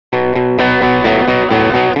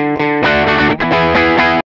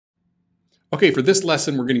Okay, for this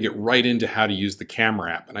lesson, we're going to get right into how to use the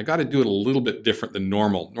camera app. And I got to do it a little bit different than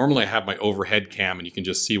normal. Normally I have my overhead cam and you can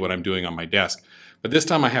just see what I'm doing on my desk. But this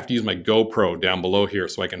time I have to use my GoPro down below here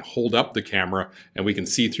so I can hold up the camera and we can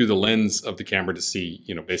see through the lens of the camera to see,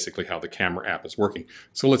 basically how the camera app is working.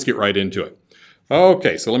 So let's get right into it.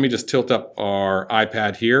 Okay, so let me just tilt up our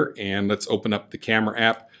iPad here and let's open up the camera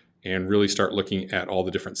app and really start looking at all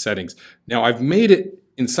the different settings. Now I've made it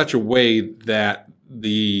in such a way that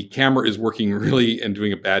the camera is working really and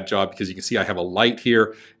doing a bad job because you can see I have a light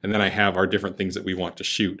here and then I have our different things that we want to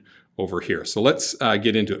shoot over here. So let's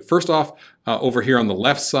get into it. First off, over here on the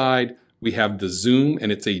left side, we have the zoom and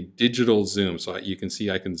it's a digital zoom. So you can see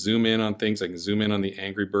I can zoom in on things. I can zoom in on the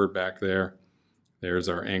Angry Bird back there. There's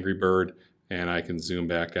our Angry Bird and I can zoom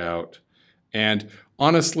back out. And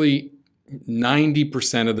honestly,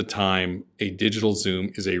 90% of the time, a digital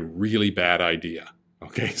zoom is a really bad idea.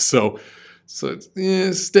 Okay, so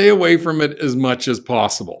stay away from it as much as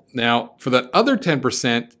possible. Now, for that other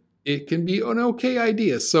 10%, it can be an okay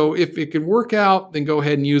idea. So if it can work out, then go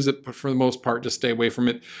ahead and use it. But for the most part, just stay away from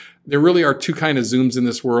it. There really are two kinds of zooms in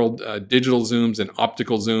this world, digital zooms and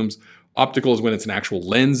optical zooms. Optical is when it's an actual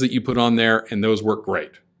lens that you put on there, and those work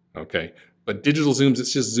great. Okay. But digital zooms,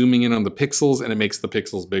 it's just zooming in on the pixels and it makes the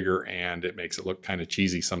pixels bigger and it makes it look kind of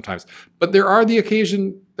cheesy sometimes. But there are the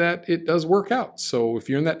occasion that it does work out. So if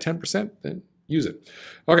you're in that 10%, then use it.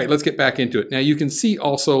 Okay, let's get back into it. Now you can see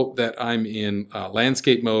also that I'm in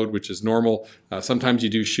landscape mode, which is normal. Sometimes you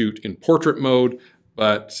do shoot in portrait mode,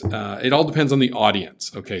 but it all depends on the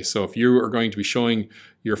audience. Okay, so if you are going to be showing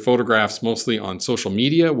your photographs mostly on social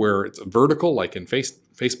media where it's vertical, like in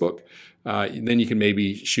Facebook, then you can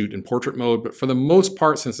maybe shoot in portrait mode. But for the most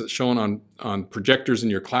part, since it's shown on projectors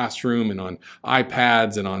in your classroom and on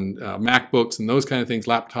iPads and on MacBooks and those kind of things,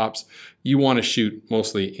 laptops, you want to shoot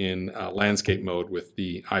mostly in landscape mode with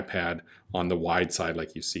the iPad on the wide side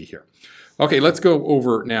like you see here. Okay, let's go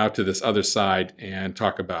over now to this other side and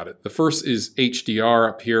talk about it. The first is HDR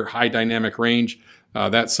up here, high dynamic range.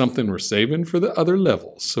 That's something we're saving for the other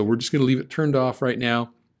levels. So we're just going to leave it turned off right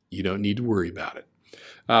now. You don't need to worry about it.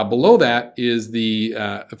 Below that is the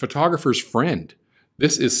photographer's friend.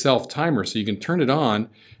 This is self-timer, so you can turn it on,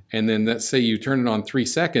 and then let's say you turn it on 3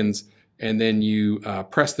 seconds, and then you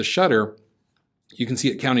press the shutter. You can see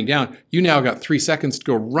it counting down. You now got 3 seconds to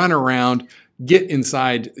go run around, get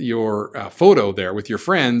inside your photo there with your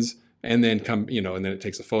friends, and then come, and then it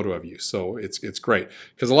takes a photo of you. So it's great.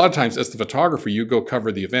 Because a lot of times as the photographer, you go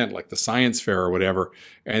cover the event like the science fair or whatever,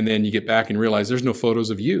 and then you get back and realize there's no photos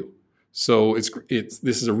of you. So this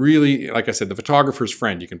is a really, like I said, the photographer's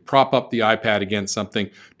friend. You can prop up the iPad against something,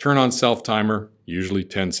 turn on self-timer, usually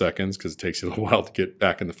 10 seconds because it takes you a little while to get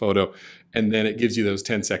back in the photo. And then it gives you those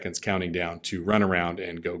 10 seconds counting down to run around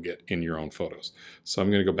and go get in your own photos. So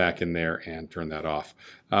I'm going to go back in there and turn that off.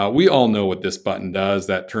 We all know what this button does.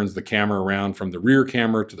 That turns the camera around from the rear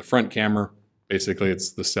camera to the front camera. Basically,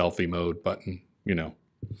 it's the selfie mode button,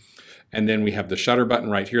 And then we have the shutter button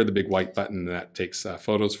right here, the big white button that takes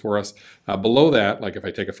photos for us. Below that, like if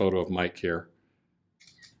I take a photo of Mike here,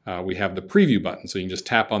 we have the preview button. So you can just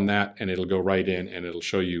tap on that and it'll go right in and it'll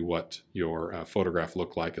show you what your photograph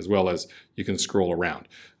looked like, as well as you can scroll around.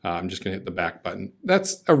 I'm just gonna hit the back button.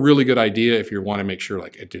 That's a really good idea if you wanna make sure,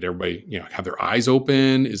 like, did everybody have their eyes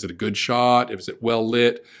open? Is it a good shot? Is it well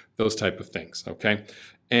lit? Those type of things, okay?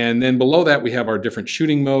 And then below that, we have our different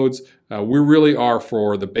shooting modes. We really are,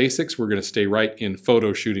 for the basics, we're going to stay right in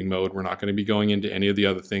photo shooting mode. We're not going to be going into any of the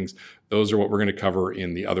other things. Those are what we're going to cover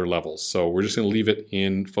in the other levels. So we're just going to leave it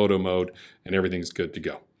in photo mode and everything's good to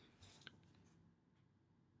go.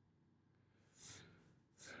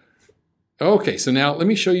 Okay, so now let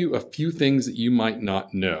me show you a few things that you might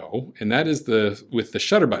not know. And that is with the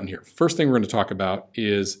shutter button here. First thing we're going to talk about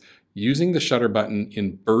is using the shutter button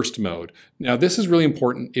in burst mode. Now this is really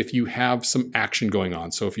important if you have some action going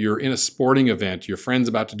on. So if you're in a sporting event, your friend's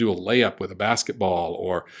about to do a layup with a basketball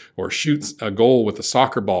or shoots a goal with a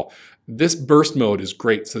soccer ball, this burst mode is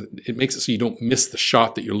great. So it makes it so you don't miss the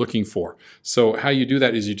shot that you're looking for. So how you do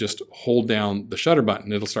that is you just hold down the shutter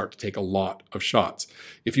button. It'll start to take a lot of shots.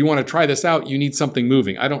 If you want to try this out, you need something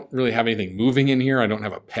moving. I don't really have anything moving in here. I don't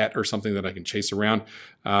have a pet or something that I can chase around.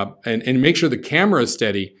 And make sure the camera is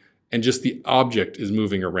steady and just the object is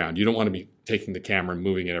moving around. You don't want to be taking the camera and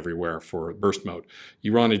moving it everywhere for burst mode.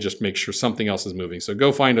 You want to just make sure something else is moving. So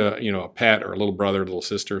go find a pet or a little brother, a little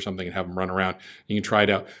sister or something and have them run around. You can try it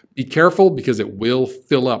out. Be careful because it will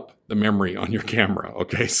fill up the memory on your camera,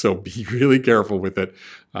 okay? So be really careful with it.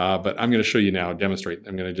 But I'm going to show you now, demonstrate.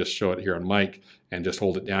 I'm going to just show it here on mic and just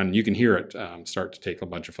hold it down. And you can hear it start to take a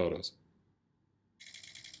bunch of photos.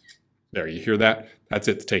 There, you hear that? That's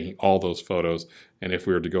it taking all those photos. And if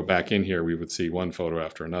we were to go back in here, we would see one photo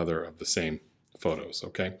after another of the same photos,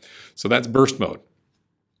 okay? So that's burst mode.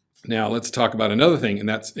 Now let's talk about another thing, and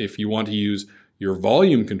that's if you want to use your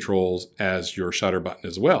volume controls as your shutter button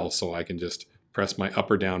as well. So I can just press my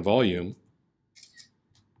up or down volume,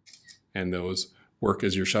 and those work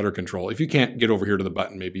as your shutter control. If you can't get over here to the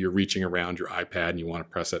button, maybe you're reaching around your iPad and you want to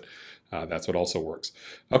press it, that's what also works.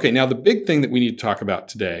 Okay, now the big thing that we need to talk about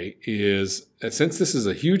today is that since this is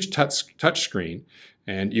a huge touch screen,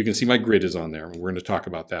 and you can see my grid is on there, and we're going to talk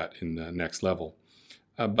about that in the next level.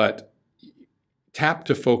 But tap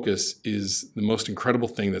to focus is the most incredible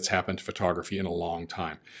thing that's happened to photography in a long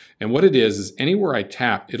time. And what it is anywhere I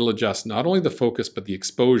tap, it'll adjust not only the focus, but the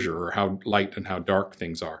exposure, or how light and how dark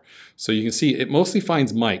things are. So you can see it mostly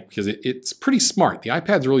finds Mike because it's pretty smart. The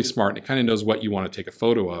iPad's really smart, and it kind of knows what you want to take a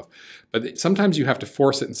photo of. But sometimes you have to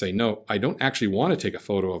force it and say, no, I don't actually want to take a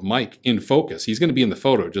photo of Mike in focus. He's going to be in the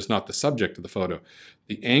photo, just not the subject of the photo.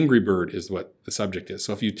 The Angry Bird is what the subject is.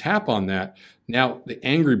 So if you tap on that, now the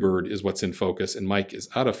Angry Bird is what's in focus and Mike is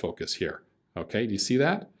out of focus here. Okay, do you see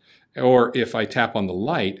that? Or if I tap on the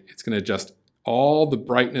light, it's going to adjust all the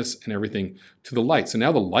brightness and everything to the light. So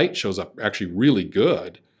now the light shows up actually really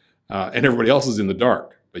good, and everybody else is in the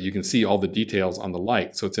dark. But you can see all the details on the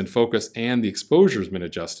light. So it's in focus and the exposure has been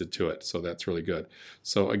adjusted to it. So that's really good.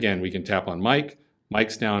 So again, we can tap on Mike.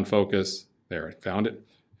 Mike's now in focus. There, I found it.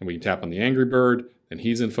 And we can tap on the Angry Bird, and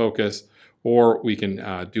he's in focus. Or we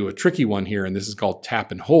can do a tricky one here, and this is called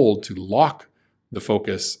tap and hold to lock the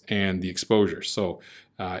focus and the exposure. So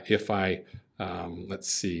if I, let's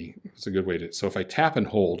see, it's a good way to, so if I tap and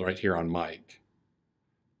hold right here on Mike,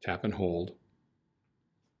 tap and hold,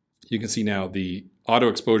 you can see now the auto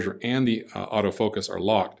exposure and the autofocus are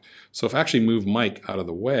locked. So if I actually move Mike out of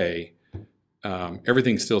the way,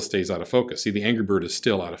 everything still stays out of focus. See, the Angry Bird is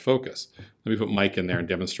still out of focus. Let me put Mike in there and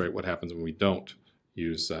demonstrate what happens when we don't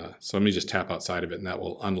use, so let me just tap outside of it and that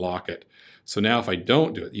will unlock it. So now if I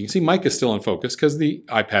don't do it, you can see Mike is still in focus because the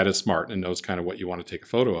iPad is smart and knows kind of what you want to take a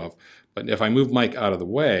photo of. But if I move Mike out of the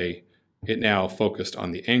way, it now focused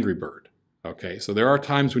on the Angry Bird. Okay, so there are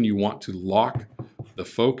times when you want to lock the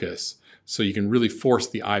focus so you can really force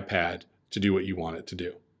the iPad to do what you want it to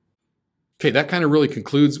do. Okay, that kind of really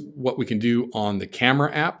concludes what we can do on the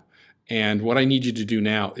camera app. And what I need you to do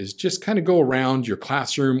now is just kind of go around your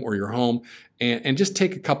classroom or your home and just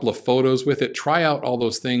take a couple of photos with it. Try out all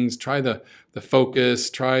those things. Try the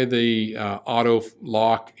focus, try the auto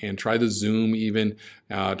lock, and try the zoom even.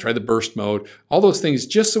 Try the burst mode. All those things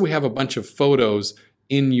just so we have a bunch of photos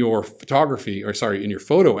in your photography, or sorry, in your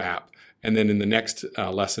photo app. And then in the next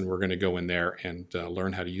lesson, we're going to go in there and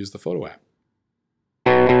learn how to use the photo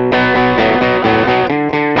app.